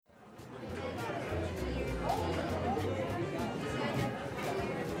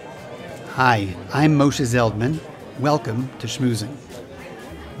Hi, I'm Moshe Zeldman. Welcome to Schmoozing.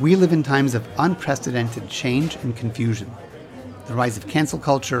 We live in times of unprecedented change and confusion. The rise of cancel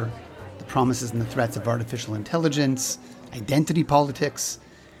culture, the promises and the threats of artificial intelligence, identity politics.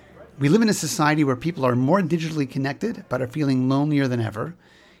 We live in a society where people are more digitally connected but are feeling lonelier than ever,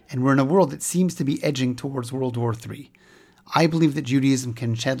 and we're in a world that seems to be edging towards World War III. I believe that Judaism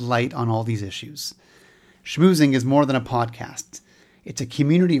can shed light on all these issues. Schmoozing is more than a podcast. It's a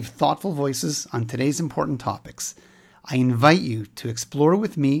community of thoughtful voices on today's important topics. I invite you to explore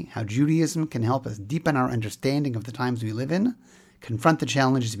with me how Judaism can help us deepen our understanding of the times we live in, confront the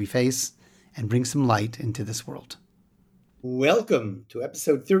challenges we face, and bring some light into this world. Welcome to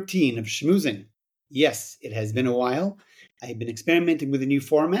episode 13 of Schmoozing. Yes, it has been a while. I've been experimenting with a new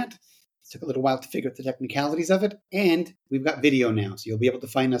format. It took a little while to figure out the technicalities of it, and we've got video now, so you'll be able to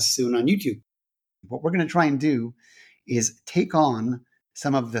find us soon on YouTube. What we're going to try and do is take on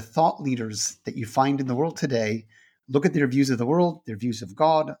some of the thought leaders that you find in the world today, look at their views of the world, their views of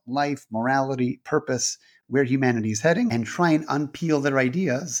God, life, morality, purpose, where humanity is heading, and try and unpeel their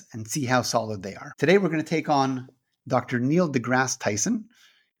ideas and see how solid they are. Today, we're going to take on Dr. Neil Degrasse Tyson,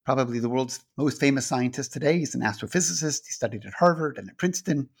 probably the world's most famous scientist today. He's an astrophysicist. He studied at Harvard and at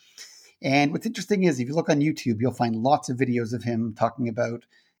Princeton. And what's interesting is if you look on YouTube, you'll find lots of videos of him talking about,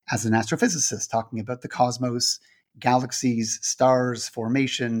 as an astrophysicist, talking about the cosmos, galaxies, stars,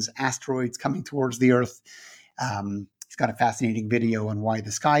 formations, asteroids coming towards the Earth. He's got a fascinating video on why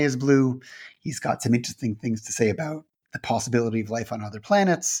the sky is blue. He's got some interesting things to say about the possibility of life on other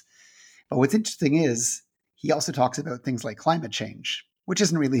planets. But what's interesting is he also talks about things like climate change, which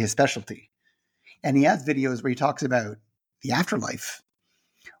isn't really his specialty. And he has videos where he talks about the afterlife,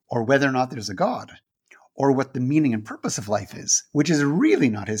 or whether or not there's a God, or what the meaning and purpose of life is, which is really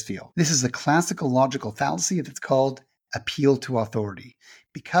not his field. This is a classical logical fallacy that's called appeal to authority.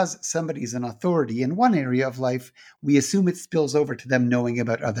 Because somebody's an authority in one area of life, we assume it spills over to them knowing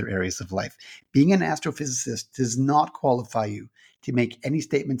about other areas of life. Being an astrophysicist does not qualify you to make any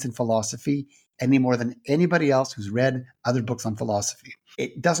statements in philosophy any more than anybody else who's read other books on philosophy.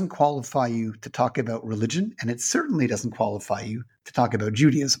 It doesn't qualify you to talk about religion, and it certainly doesn't qualify you to talk about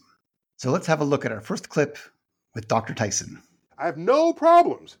Judaism. So let's have a look at our first clip with Dr. Tyson. I have no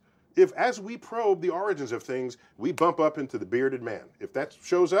problems if, as we probe the origins of things, we bump up into the bearded man. If that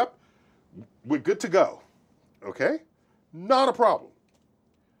shows up, we're good to go. Okay? Not a problem.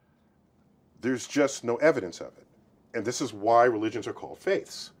 There's just no evidence of it. And this is why religions are called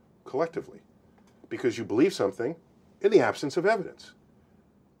faiths, collectively. Because you believe something in the absence of evidence.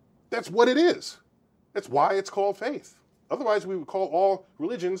 That's what it is. That's why it's called faith. Otherwise, we would call all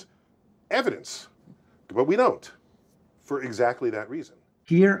religions evidence, but we don't, for exactly that reason.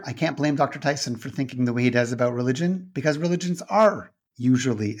 Here, I can't blame Dr. Tyson for thinking the way he does about religion, because religions are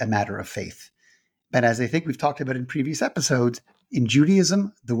usually a matter of faith. But as I think we've talked about in previous episodes, in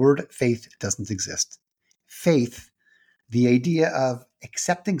Judaism, the word faith doesn't exist. Faith, the idea of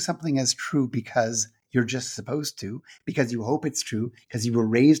accepting something as true because you're just supposed to, because you hope it's true, because you were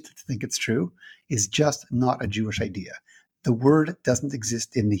raised to think it's true, is just not a Jewish idea. The word doesn't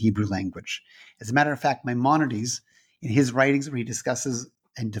exist in the Hebrew language. As a matter of fact, Maimonides, in his writings where he discusses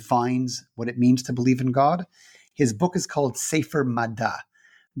and defines what it means to believe in God, his book is called Sefer Mada,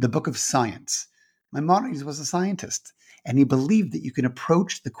 the book of science. Maimonides was a scientist, and he believed that you can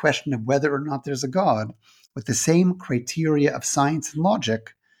approach the question of whether or not there's a God with the same criteria of science and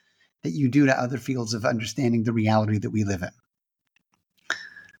logic that you do to other fields of understanding the reality that we live in.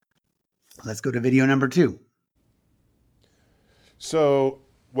 Let's go to video number 2. So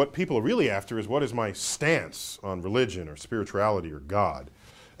what people are really after is, what is my stance on religion or spirituality or God?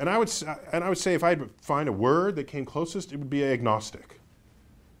 And I would say if I had to find a word that came closest, it would be agnostic.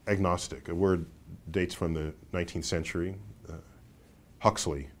 Agnostic, a word dates from the 19th century,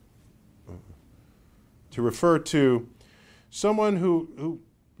 Huxley, to refer to someone who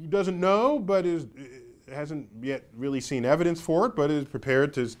doesn't know but hasn't yet really seen evidence for it, but is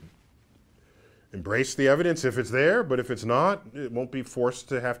prepared to embrace the evidence if it's there, but if it's not, it won't be forced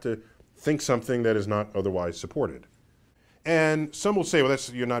to have to think something that is not otherwise supported. And some will say, well,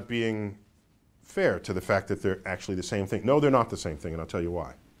 you're not being fair to the fact that they're actually the same thing. No, they're not the same thing, and I'll tell you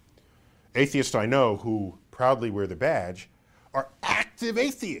why. Atheists I know who proudly wear the badge are active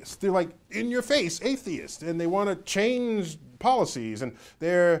atheists. They're like in-your-face atheists, and they want to change policies, and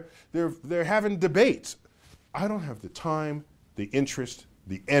they're having debates. I don't have the time, the interest,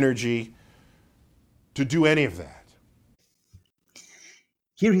 the energy to do any of that.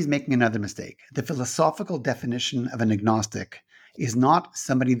 Here he's making another mistake. The philosophical definition of an agnostic is not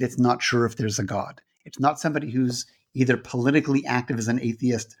somebody that's not sure if there's a God. It's not somebody who's either politically active as an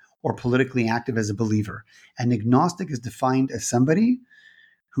atheist or politically active as a believer. An agnostic is defined as somebody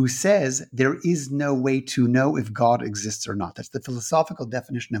who says there is no way to know if God exists or not. That's the philosophical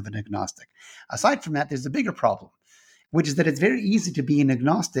definition of an agnostic. Aside from that, there's a bigger problem, which is that it's very easy to be an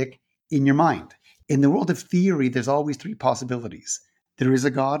agnostic in your mind. In the world of theory, there's always three possibilities. There is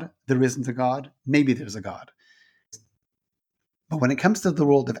a God, there isn't a God, maybe there's a God. But when it comes to the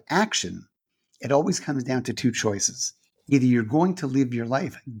world of action, it always comes down to two choices. Either you're going to live your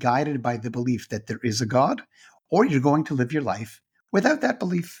life guided by the belief that there is a God, or you're going to live your life without that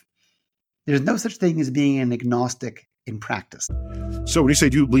belief. There's no such thing as being an agnostic in practice. So when you say,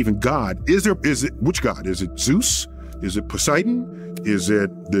 do you believe in God, which God? Is it Zeus? Is it Poseidon? Is it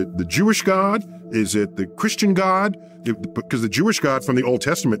the Jewish God? Is it the Christian God? Because the Jewish God from the Old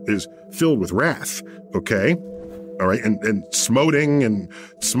Testament is filled with wrath, okay? All right, and smoting and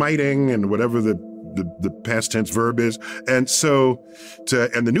smiting and whatever the past tense verb is. And so,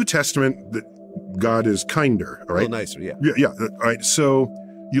 and the New Testament, God is kinder, all right? A little nicer, yeah. Yeah, all right. So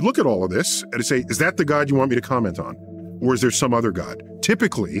you look at all of this and say, is that the God you want me to comment on? Or is there some other God?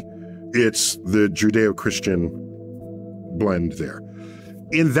 Typically, it's the Judeo-Christian blend there.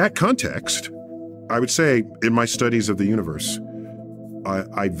 In that context, I would say in my studies of the universe,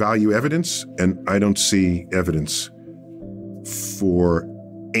 I value evidence, and I don't see evidence for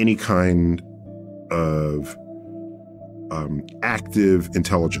any kind of active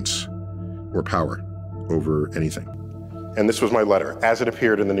intelligence or power over anything. And this was my letter, as it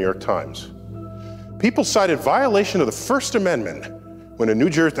appeared in the New York Times. People cited violation of the First Amendment when a New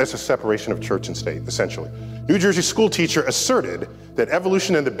Jersey, that's a separation of church and state, essentially. New Jersey school teacher asserted that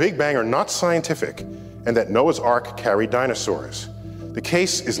evolution and the Big Bang are not scientific and that Noah's Ark carried dinosaurs. The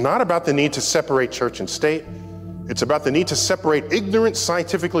case is not about the need to separate church and state. It's about the need to separate ignorant,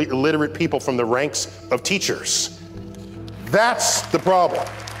 scientifically illiterate people from the ranks of teachers. That's the problem.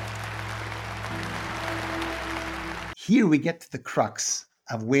 Here we get to the crux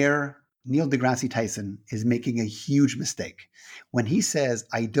of where Neil Degrasse Tyson is making a huge mistake. When he says,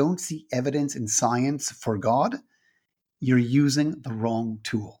 I don't see evidence in science for God, you're using the wrong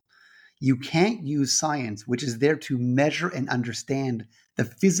tool. You can't use science, which is there to measure and understand the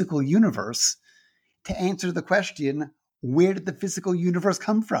physical universe, to answer the question, where did the physical universe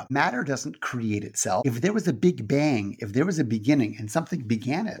come from? Matter doesn't create itself. If there was a big bang, if there was a beginning and something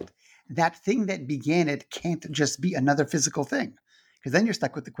began it, that thing that began it can't just be another physical thing. Because then you're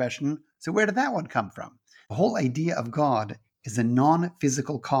stuck with the question, so where did that one come from? The whole idea of God is a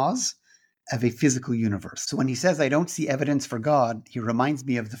non-physical cause of a physical universe. So when he says, I don't see evidence for God, he reminds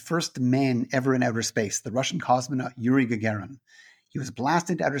me of the first man ever in outer space, the Russian cosmonaut Yuri Gagarin. He was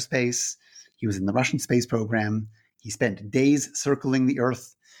blasted to outer space. He was in the Russian space program. He spent days circling the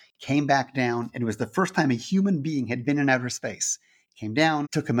Earth, came back down, and it was the first time a human being had been in outer space. Came down,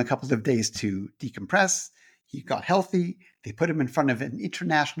 took him a couple of days to decompress. He got healthy. They put him in front of an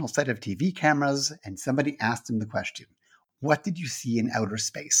international set of TV cameras, and somebody asked him the question, what did you see in outer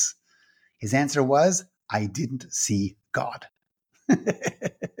space? His answer was, I didn't see God.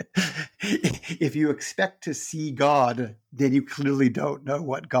 If you expect to see God, then you clearly don't know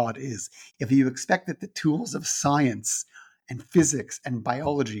what God is. If you expect that the tools of science and physics and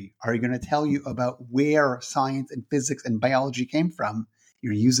biology are going to tell you about where science and physics and biology came from,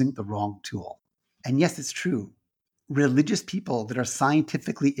 you're using the wrong tool. And yes, it's true. Religious people that are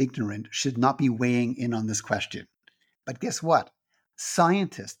scientifically ignorant should not be weighing in on this question. But guess what?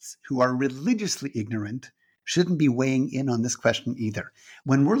 Scientists who are religiously ignorant shouldn't be weighing in on this question either.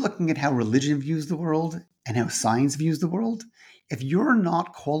 When we're looking at how religion views the world and how science views the world, if you're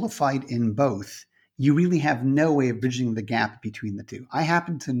not qualified in both, you really have no way of bridging the gap between the two. I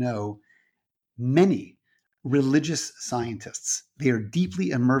happen to know many religious scientists. They are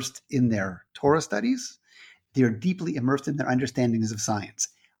deeply immersed in their Torah studies. They are deeply immersed in their understandings of science.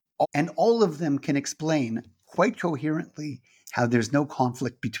 And all of them can explain quite coherently how there's no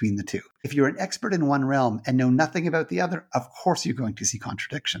conflict between the two. If you're an expert in one realm and know nothing about the other, of course you're going to see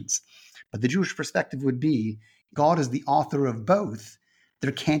contradictions. But the Jewish perspective would be, God is the author of both.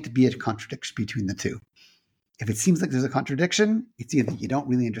 There can't be a contradiction between the two. If it seems like there's a contradiction, it's either you don't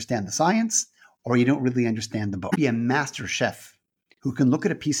really understand the science or you don't really understand the both. Be a master chef who can look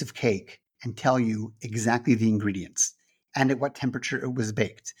at a piece of cake and tell you exactly the ingredients and at what temperature it was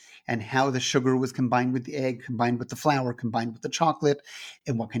baked, and how the sugar was combined with the egg, combined with the flour, combined with the chocolate,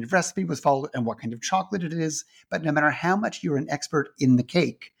 and what kind of recipe was followed, and what kind of chocolate it is. But no matter how much you're an expert in the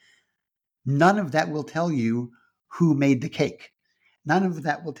cake, none of that will tell you who made the cake. None of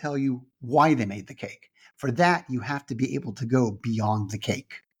that will tell you why they made the cake. For that, you have to be able to go beyond the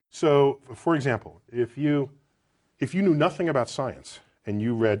cake. So, for example, if you knew nothing about science and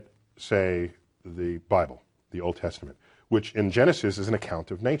you read say, the Bible, the Old Testament, which in Genesis is an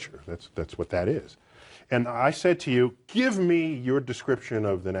account of nature. That's what that is. And I said to you, give me your description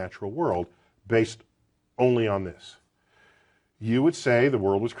of the natural world based only on this. You would say the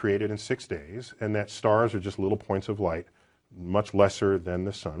world was created in 6 days and that stars are just little points of light, much lesser than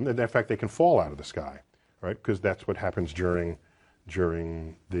the sun. And in fact, they can fall out of the sky, right? Because that's what happens during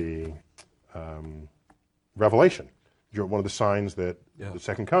the Revelation. One of the signs that the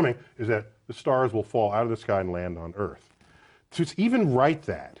second coming is that the stars will fall out of the sky and land on earth. To even write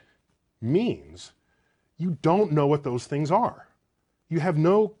that means you don't know what those things are. You have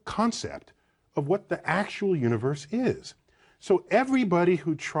no concept of what the actual universe is. So everybody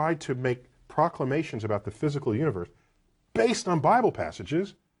who tried to make proclamations about the physical universe based on Bible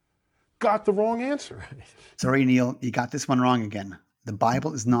passages got the wrong answer. Sorry, Neil, you got this one wrong again. The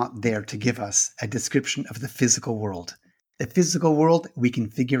Bible is not there to give us a description of the physical world. The physical world we can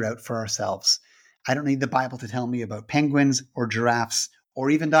figure out for ourselves. I don't need the Bible to tell me about penguins or giraffes or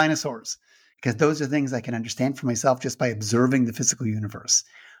even dinosaurs, because those are things I can understand for myself just by observing the physical universe.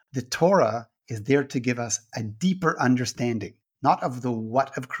 The Torah is there to give us a deeper understanding, not of the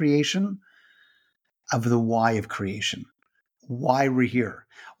what of creation, of the why of creation. Why we're here.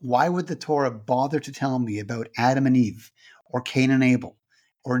 Why would the Torah bother to tell me about Adam and Eve, or Cain and Abel,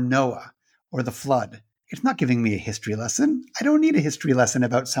 or Noah, or the flood? It's not giving me a history lesson. I don't need a history lesson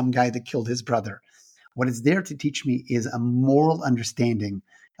about some guy that killed his brother. What it's there to teach me is a moral understanding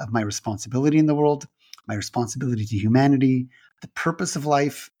of my responsibility in the world, my responsibility to humanity, the purpose of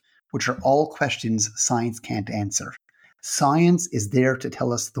life, which are all questions science can't answer. Science is there to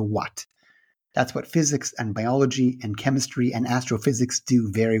tell us the what. That's what physics and biology and chemistry and astrophysics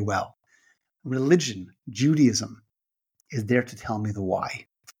do very well. Religion, Judaism, is there to tell me the why.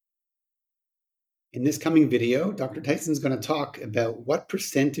 In this coming video, Dr. Tyson is going to talk about what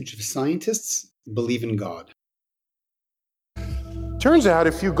percentage of scientists believe in God. Turns out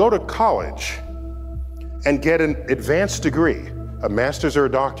if you go to college and get an advanced degree, a master's or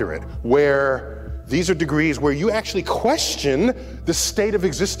a doctorate, where these are degrees where you actually question the state of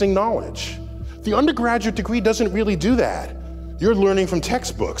existing knowledge. The undergraduate degree doesn't really do that. You're learning from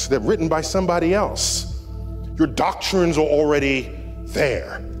textbooks that are written by somebody else. Your doctrines are already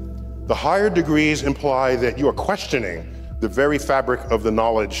there. The higher degrees imply that you are questioning the very fabric of the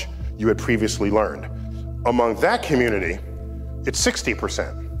knowledge you had previously learned. Among that community, it's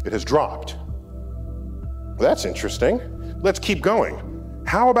 60%. It has dropped. Well, that's interesting. Let's keep going.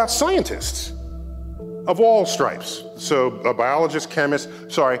 How about scientists of all stripes? So a biologist, chemist,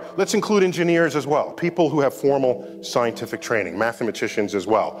 let's include engineers as well, people who have formal scientific training, mathematicians as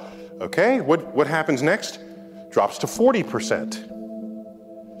well. Okay, what happens next? Drops to 40%.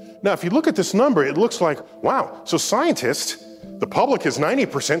 Now, if you look at this number, it looks like, wow, so scientists, the public is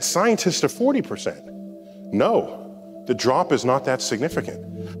 90%, scientists are 40%. No, the drop is not that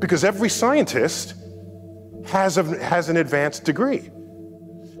significant because every scientist has an advanced degree.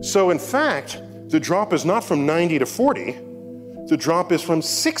 So in fact, the drop is not from 90 to 40, the drop is from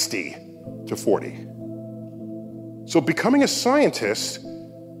 60 to 40. So becoming a scientist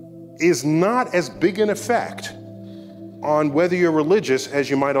is not as big an effect on whether you're religious as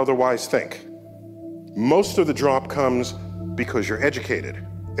you might otherwise think. Most of the drop comes because you're educated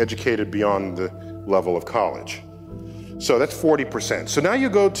beyond the level of college. So that's 40%. So now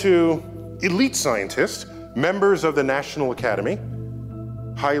you go to elite scientists, members of the National Academy,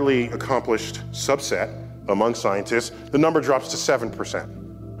 highly accomplished subset among scientists, the number drops to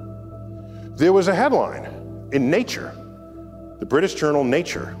 7%. There was a headline in Nature, the British journal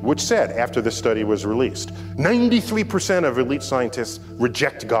Nature, which said after this study was released, 93% of elite scientists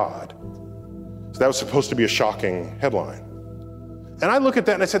reject God. So that was supposed to be a shocking headline. And I look at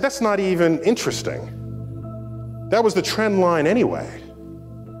that and I said, that's not even interesting. That was the trend line anyway.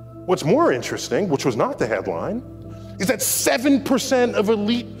 What's more interesting, which was not the headline, is that 7% of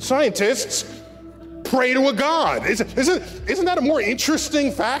elite scientists pray to a God. Isn't that a more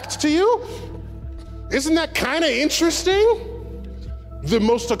interesting fact to you? Isn't that kind of interesting? The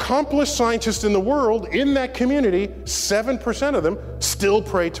most accomplished scientists in the world, in that community, 7% of them still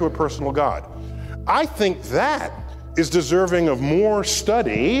pray to a personal God. I think that is deserving of more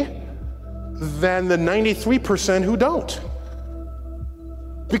study than the 93% who don't.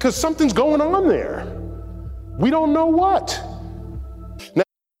 Because something's going on there. We don't know what. Now,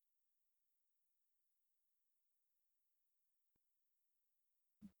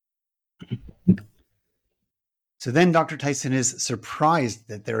 so then Dr. Tyson is surprised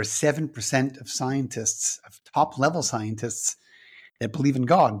that there are 7% of scientists, of top-level scientists, that believe in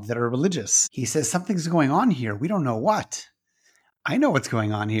God, that are religious. He says something's going on here. We don't know what. I know what's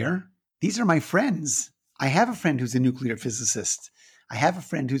going on here. These are my friends. I have a friend who's a nuclear physicist. I have a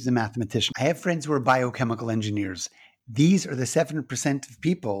friend who's a mathematician. I have friends who are biochemical engineers. These are the 7% of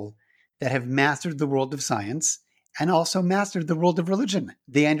people that have mastered the world of science and also mastered the world of religion.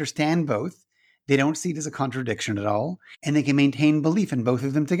 They understand both. They don't see it as a contradiction at all, and they can maintain belief in both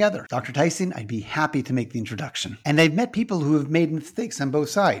of them together. Dr. Tyson, I'd be happy to make the introduction. And I've met people who have made mistakes on both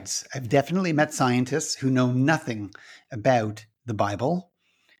sides. I've definitely met scientists who know nothing about the Bible.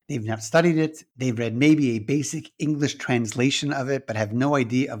 They've not studied it. They've read maybe a basic English translation of it, but have no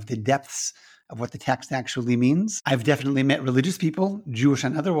idea of the depths of what the text actually means. I've definitely met religious people, Jewish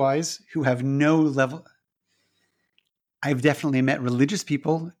and otherwise, who have no level. I've definitely met religious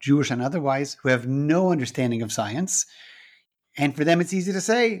people, Jewish and otherwise, who have no understanding of science. And for them, it's easy to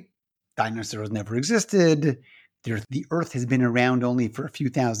say, dinosaurs never existed. The Earth has been around only for a few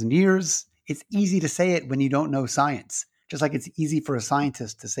thousand years. It's easy to say it when you don't know science. Just like it's easy for a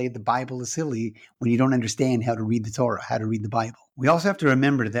scientist to say the Bible is silly when you don't understand how to read the Torah, how to read the Bible. We also have to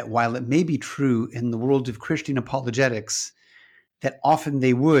remember that while it may be true in the world of Christian apologetics that often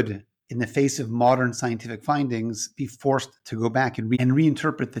they would, in the face of modern scientific findings, be forced to go back and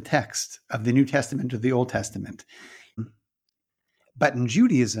reinterpret the text of the New Testament or the Old Testament. But in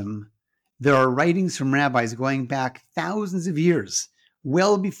Judaism, there are writings from rabbis going back thousands of years,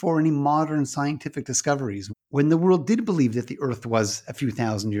 well before any modern scientific discoveries. When the world did believe that the earth was a few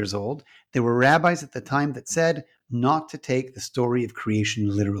thousand years old, there were rabbis at the time that said not to take the story of creation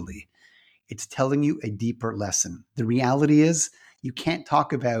literally. It's telling you a deeper lesson. The reality is you can't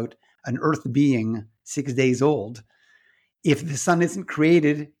talk about an earth being 6 days old if the sun isn't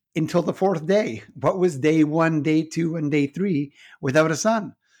created until the fourth day. What was day 1, day 2, and day 3 without a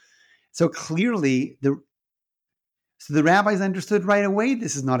sun? So clearly, the rabbis understood right away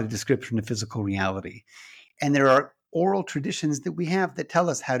this is not a description of physical reality. And there are oral traditions that we have that tell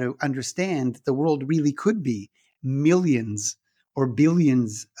us how to understand the world really could be millions or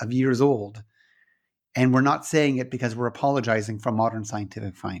billions of years old. And we're not saying it because we're apologizing for modern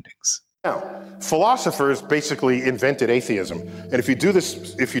scientific findings. Now, philosophers basically invented atheism. And if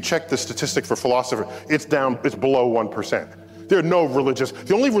you check the statistic for philosophers, it's below 1%. There are no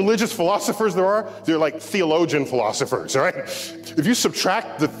the only religious philosophers there are, they're like theologian philosophers, all right? If you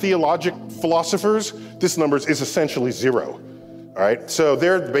subtract the theologic philosophers, this number is essentially 0, all right? So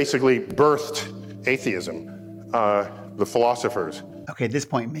they're basically birthed atheism, the philosophers. Okay, this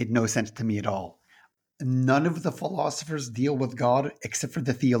point made no sense to me at all. None of the philosophers deal with God except for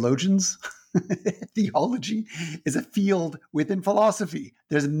the theologians. Theology is a field within philosophy.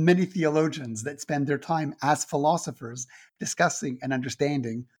 There's many theologians that spend their time as philosophers discussing and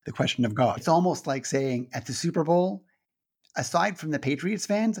understanding the question of God. It's almost like saying at the Super Bowl, aside from the Patriots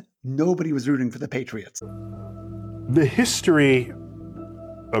fans, nobody was rooting for the Patriots. The history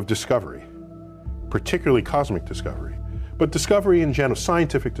of discovery, particularly cosmic discovery, but discovery in general,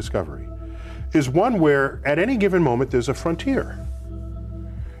 scientific discovery, is one where at any given moment there's a frontier.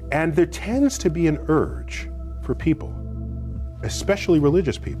 And there tends to be an urge for people, especially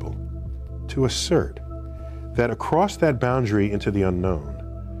religious people, to assert that across that boundary into the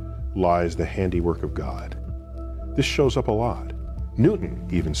unknown lies the handiwork of God. This shows up a lot. Newton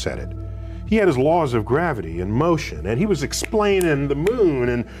even said it. He had his laws of gravity and motion, and he was explaining the moon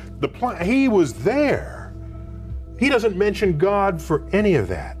and the planet. He was there. He doesn't mention God for any of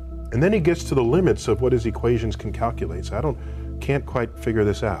that. And then he gets to the limits of what his equations can calculate. So can't quite figure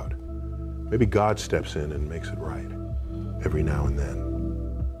this out. Maybe God steps in and makes it right every now and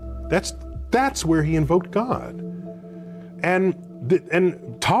then. That's where he invoked God. And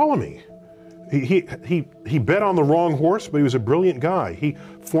Ptolemy, he bet on the wrong horse, but he was a brilliant guy. He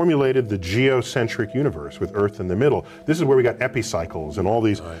formulated the geocentric universe with Earth in the middle. This is where we got epicycles and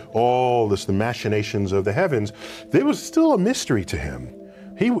the machinations of the heavens. There was still a mystery to him.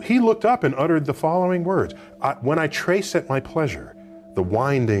 He looked up and uttered the following words: when I trace at my pleasure the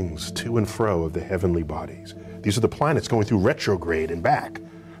windings to and fro of the heavenly bodies. These are the planets going through retrograde and back.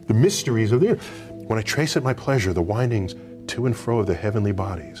 The mysteries of the earth. When I trace at my pleasure the windings to and fro of the heavenly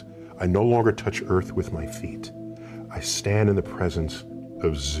bodies, I no longer touch earth with my feet. I stand in the presence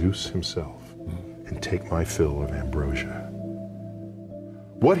of Zeus himself and take my fill of ambrosia.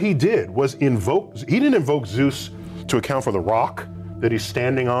 What he did was he didn't invoke Zeus to account for the rock that he's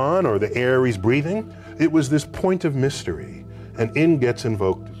standing on or the air he's breathing. It was this point of mystery, and in gets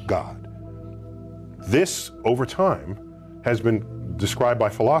invoked God. This, over time, has been described by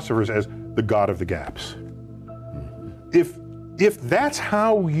philosophers as the God of the gaps. If that's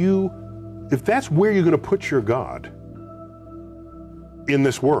where you're going to put your God in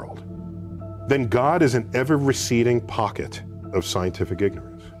this world, then God is an ever-receding pocket of scientific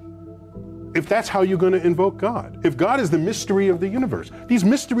ignorance. If that's how you're going to invoke God, if God is the mystery of the universe, these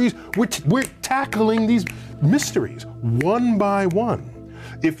mysteries, we're tackling these mysteries one by one.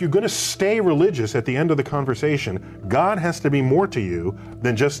 If you're going to stay religious at the end of the conversation, God has to be more to you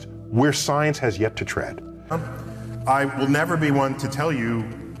than just where science has yet to tread. I will never be one to tell you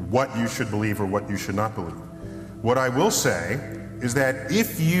what you should believe or what you should not believe. What I will say is that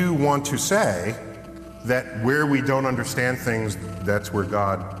if you want to say that where we don't understand things, that's where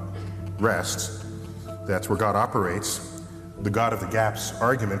God rests, that's where God operates, the God of the gaps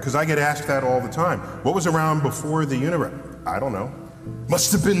argument, because I get asked that all the time. What was around before the universe? I don't know.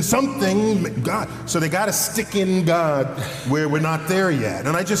 Must have been something, God. So they got to stick in God where we're not there yet.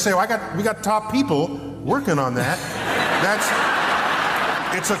 And I just say, well, we got top people working on that.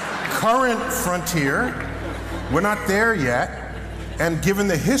 It's a current frontier. We're not there yet. And given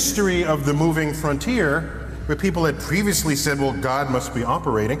the history of the moving frontier, where people had previously said, well, God must be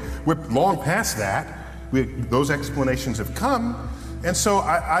operating, we're long past that. Those explanations have come. And so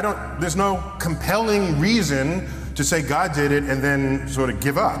there's no compelling reason to say God did it and then sort of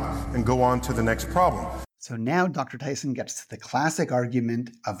give up and go on to the next problem. So now Dr. Tyson gets to the classic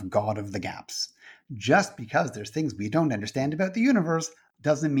argument of God of the gaps. Just because there's things we don't understand about the universe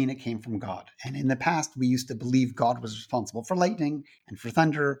doesn't mean it came from God. And in the past, we used to believe God was responsible for lightning and for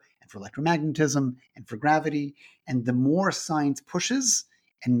thunder and for electromagnetism and for gravity. And the more science pushes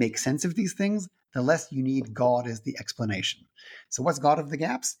and makes sense of these things, the less you need God as the explanation. So what's God of the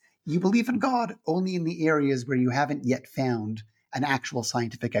gaps? You believe in God only in the areas where you haven't yet found an actual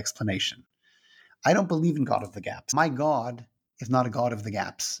scientific explanation. I don't believe in God of the gaps. My God is not a God of the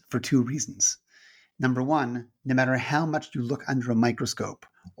gaps for two reasons. Number one, no matter how much you look under a microscope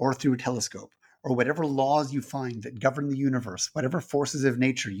or through a telescope, or whatever laws you find that govern the universe, whatever forces of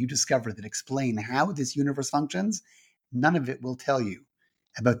nature you discover that explain how this universe functions, none of it will tell you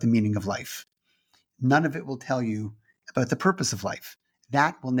about the meaning of life. None of it will tell you about the purpose of life.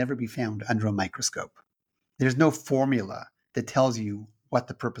 That will never be found under a microscope. There's no formula that tells you what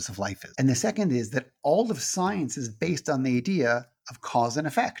the purpose of life is. And the second is that all of science is based on the idea of cause and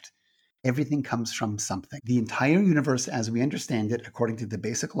effect. Everything comes from something. The entire universe, as we understand it, according to the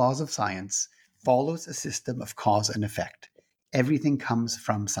basic laws of science, follows a system of cause and effect. Everything comes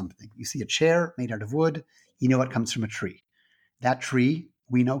from something. You see a chair made out of wood, you know it comes from a tree. That tree,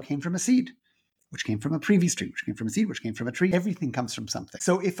 we know, came from a seed, which came from a previous tree, which came from a seed, which came from a tree. Everything comes from something.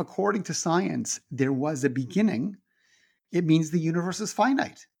 So if, according to science, there was a beginning, it means the universe is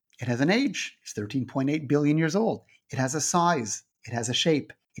finite. It has an age. It's 13.8 billion years old. It has a size. It has a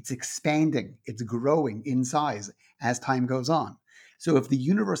shape. It's expanding. It's growing in size as time goes on. So if the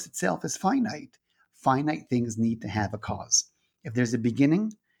universe itself is finite, finite things need to have a cause. If there's a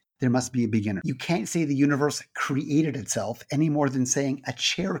beginning, there must be a beginner. You can't say the universe created itself any more than saying a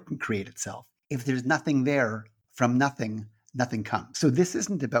chair can create itself. If there's nothing there, from nothing, nothing comes. So this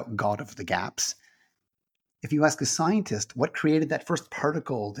isn't about God of the gaps. If you ask a scientist what created that first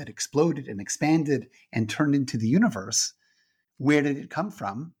particle that exploded and expanded and turned into the universe, where did it come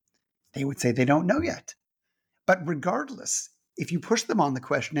from? They would say they don't know yet. But regardless, if you push them on the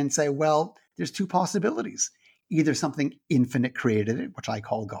question and say, well, there's two possibilities. Either something infinite created it, which I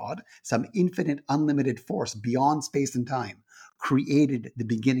call God, some infinite, unlimited force beyond space and time created the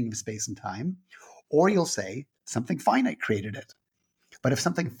beginning of space and time, or you'll say something finite created it. But if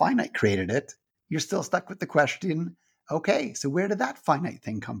something finite created it, you're still stuck with the question, okay, so where did that finite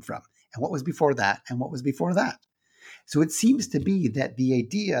thing come from? And what was before that? And what was before that? So it seems to be that the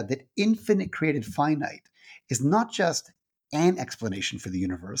idea that infinite created finite is not just an explanation for the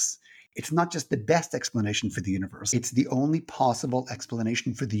universe. It's not just the best explanation for the universe. It's the only possible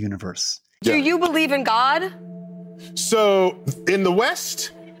explanation for the universe. Do you believe in God? So in the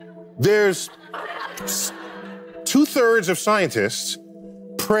West, there's 2/3 of scientists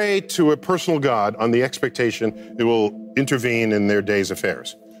pray to a personal God on the expectation it will intervene in their day's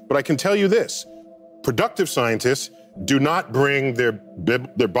affairs. But I can tell you this, productive scientists do not bring their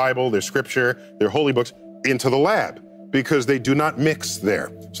Bible, their scripture, their holy books into the lab because they do not mix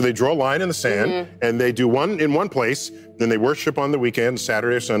there. So they draw a line in the sand and they do one in one place, then they worship on the weekend,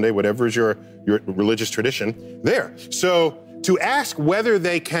 Saturday or Sunday, whatever is your religious tradition there. So to ask whether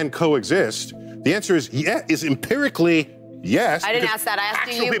they can coexist, the answer is empirically yes. I didn't ask that. I asked,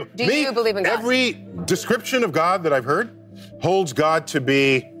 do you believe in God? Every description of God that I've heard holds God to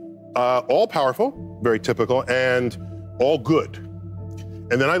be all-powerful, very typical, and all good.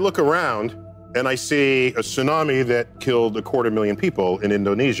 And then I look around and I see a tsunami that killed 250,000 people in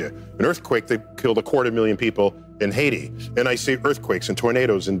Indonesia, an earthquake that killed 250,000 people in Haiti, and I see earthquakes and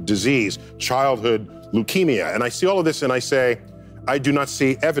tornadoes and disease, childhood leukemia, and I see all of this and I say, I do not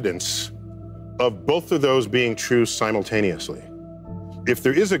see evidence of both of those being true simultaneously. If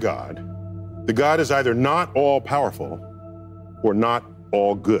there is a God, the God is either not all-powerful or not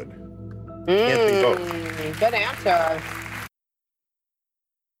all good. Can't be both. Good answer.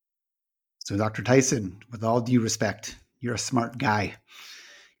 So, Dr. Tyson, with all due respect, you're a smart guy.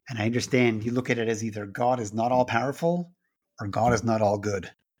 And I understand you look at it as either God is not all-powerful or God is not all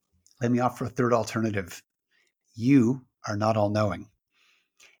good. Let me offer a third alternative. You are not all-knowing.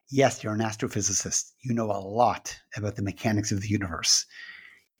 Yes, you're an astrophysicist. You know a lot about the mechanics of the universe.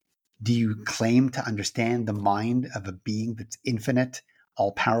 Do you claim to understand the mind of a being that's infinite,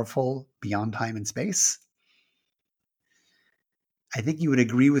 all-powerful, beyond time and space? I think you would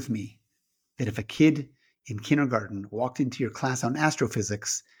agree with me that if a kid in kindergarten walked into your class on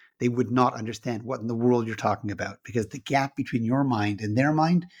astrophysics, they would not understand what in the world you're talking about, because the gap between your mind and their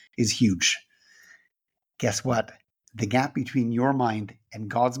mind is huge. Guess what? The gap between your mind and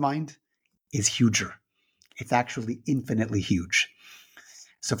God's mind is huger. It's actually infinitely huge.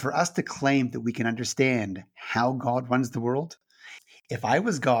 So for us to claim that we can understand how God runs the world, if I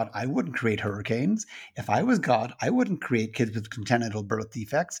was God, I wouldn't create hurricanes. If I was God, I wouldn't create kids with congenital birth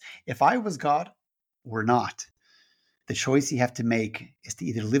defects. If I was God, we're not. The choice you have to make is to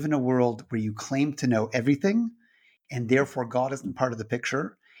either live in a world where you claim to know everything, and therefore God isn't part of the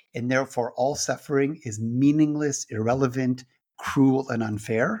picture, and therefore all suffering is meaningless, irrelevant, cruel, and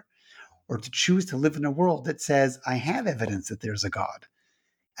unfair, or to choose to live in a world that says, I have evidence that there's a God.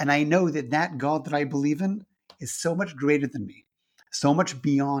 And I know that that God that I believe in is so much greater than me, so much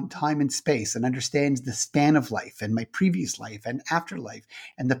beyond time and space, and understands the span of life and my previous life and afterlife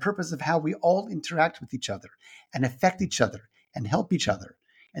and the purpose of how we all interact with each other and affect each other and help each other.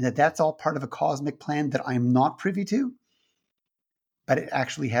 And that's all part of a cosmic plan that I'm not privy to, but it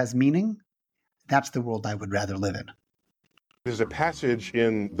actually has meaning. That's the world I would rather live in. There's a passage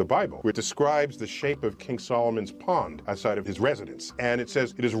in the Bible where it describes the shape of King Solomon's pond outside of his residence. And it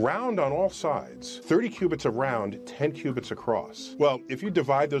says, it is round on all sides, 30 cubits around, 10 cubits across. Well, if you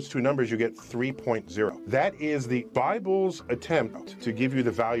divide those two numbers, you get 3.0. That is the Bible's attempt to give you the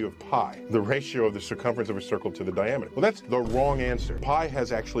value of pi, the ratio of the circumference of a circle to the diameter. Well, that's the wrong answer. Pi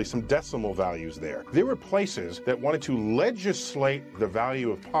has actually some decimal values there. There were places that wanted to legislate the value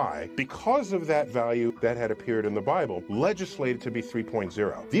of pi because of that value that had appeared in the Bible. Legislated to be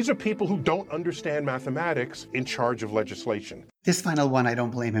 3.0. These are people who don't understand mathematics in charge of legislation. This final one, I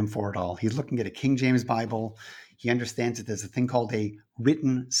don't blame him for at all. He's looking at a King James Bible. He understands that there's a thing called a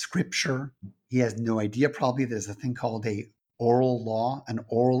written scripture. He has no idea probably there's a thing called a oral law, an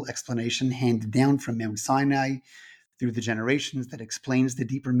oral explanation handed down from Mount Sinai through the generations that explains the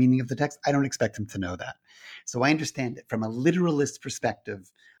deeper meaning of the text. I don't expect him to know that. So I understand that from a literalist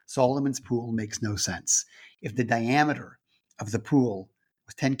perspective, Solomon's pool makes no sense. If the diameter of the pool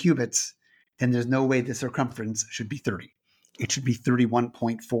was 10 cubits, then there's no way the circumference should be 30. It should be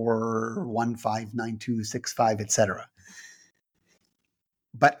 31.4159265, etc.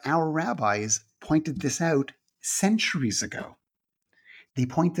 But our rabbis pointed this out centuries ago. They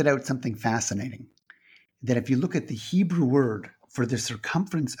pointed out something fascinating, that if you look at the Hebrew word for the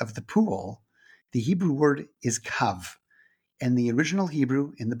circumference of the pool, the Hebrew word is kav. And the original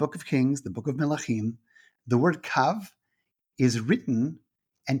Hebrew in the Book of Kings, the Book of Melachim, the word kav is written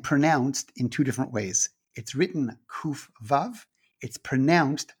and pronounced in two different ways. It's written kuf vav. It's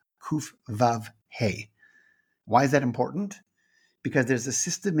pronounced kuf vav he. Why is that important? Because there's a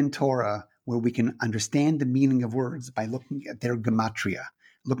system in Torah where we can understand the meaning of words by looking at their gematria,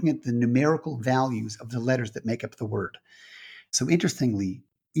 looking at the numerical values of the letters that make up the word. So interestingly,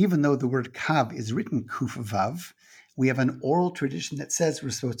 even though the word kav is written kuf vav, we have an oral tradition that says we're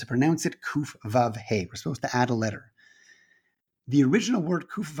supposed to pronounce it kuf vav he. We're supposed to add a letter. The original word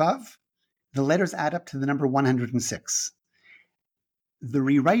kuf vav, the letters add up to the number 106. The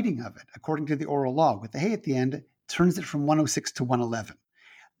rewriting of it, according to the oral law, with the hey at the end, turns it from 106 to 111.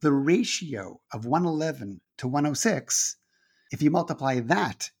 The ratio of 111 to 106, if you multiply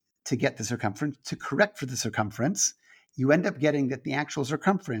that to get the circumference, to correct for the circumference, you end up getting that the actual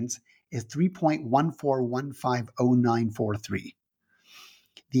circumference is 3.14150943.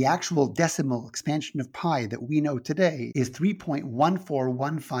 The actual decimal expansion of pi that we know today is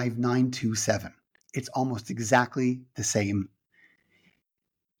 3.1415927. It's almost exactly the same.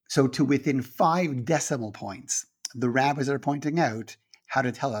 So to within 5 decimal points, the rabbis are pointing out how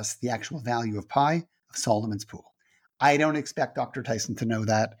to tell us the actual value of pi of Solomon's pool. I don't expect Dr. Tyson to know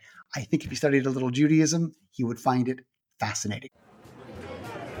that. I think if he studied a little Judaism, he would find it fascinating.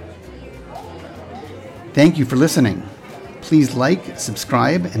 Thank you for listening. Please like,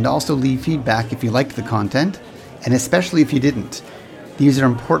 subscribe, and also leave feedback if you liked the content, and especially if you didn't. These are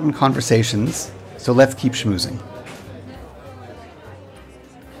important conversations, so let's keep schmoozing.